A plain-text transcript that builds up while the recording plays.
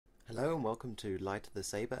Hello and welcome to Light of the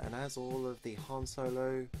Saber, and as all of the Han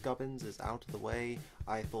Solo gubbins is out of the way,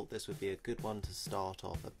 I thought this would be a good one to start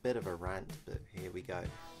off. A bit of a rant, but here we go.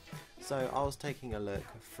 So I was taking a look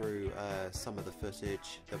through some of the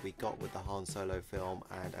footage that we got with the Han Solo film,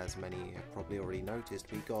 and as many have probably already noticed,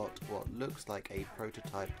 we got what looks like a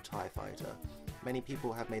prototype TIE fighter. Many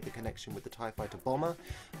people have made the connection with the TIE fighter bomber,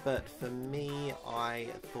 but for me I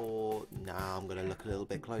thought, nah, I'm going to look a little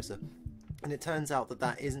bit closer. And it turns out that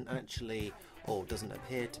that isn't actually, or doesn't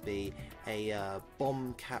appear to be, a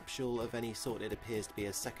bomb capsule of any sort. It appears to be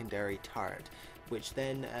a secondary turret, which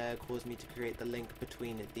then caused me to create the link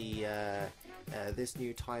between the this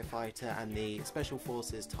new TIE fighter and the Special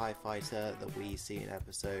Forces TIE fighter that we see in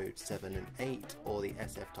episode 7 and 8, or the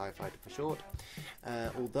SF TIE fighter for short.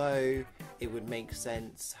 Although it would make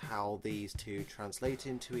sense how these two translate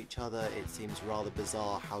into each other, it seems rather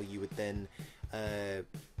bizarre how you would then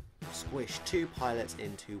squish two pilots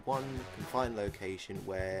into one confined location,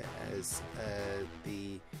 whereas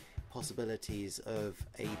the possibilities of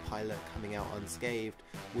a pilot coming out unscathed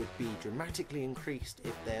would be dramatically increased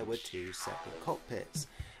if there were two separate cockpits.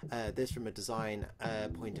 This from a design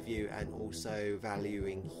point of view, and also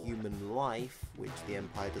valuing human life, which the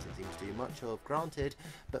Empire doesn't seem to do much of, granted,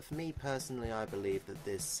 but for me personally I believe that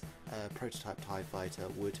this prototype TIE fighter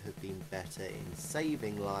would have been better in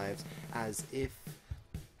saving lives, as if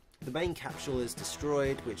the main capsule is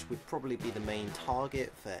destroyed, which would probably be the main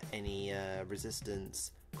target for any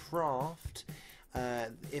resistance craft.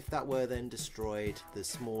 If that were then destroyed, the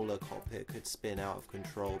smaller cockpit could spin out of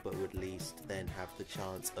control, but would at least then have the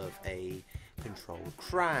chance of a controlled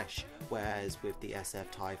crash, whereas with the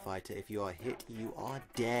SF TIE fighter, if you are hit, you are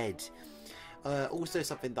dead. Also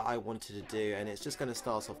something that I wanted to do, and it's just going to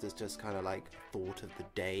start off as just kind of like thought of the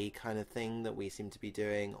day kind of thing that we seem to be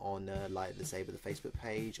doing on Light of the Saber, the Facebook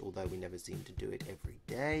page, although we never seem to do it every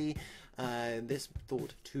day. This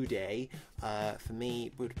thought today for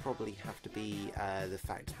me would probably have to be the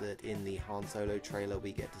fact that in the Han Solo trailer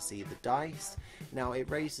we get to see the dice. Now it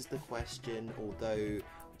raises the question, although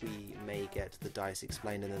we may get the dice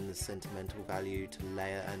explained and then the sentimental value to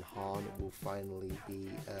Leia and Han will finally be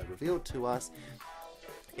revealed to us,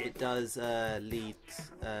 it does lead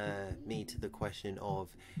me to the question of,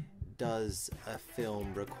 does a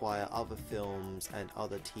film require other films and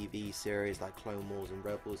other TV series like Clone Wars and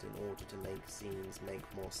Rebels in order to make scenes make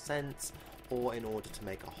more sense, or in order to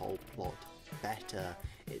make a whole plot better?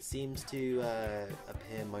 It seems to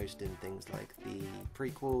appear most in things like the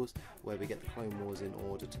prequels, where we get the Clone Wars in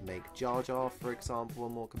order to make Jar Jar, for example, a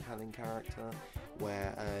more compelling character,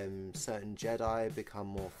 where certain Jedi become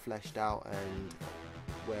more fleshed out, and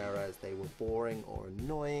whereas they were boring or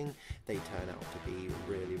annoying, they turn out to be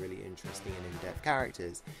really, really interesting and in-depth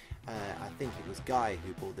characters. I think it was Guy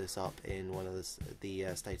who brought this up in one of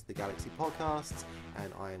the State of the Galaxy podcasts,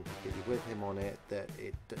 and I am completely with him on it, that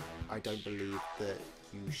I don't believe that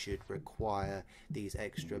you should require these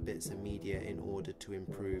extra bits of media in order to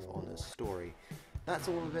improve on a story. That's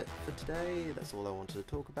all of it for today. That's all I wanted to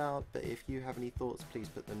talk about, but if you have any thoughts, please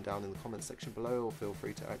put them down in the comments section below, or feel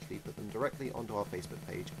free to actually put them directly onto our Facebook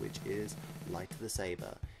page, which is Light of the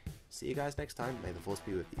Saber. See you guys next time. May the Force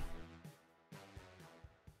be with you.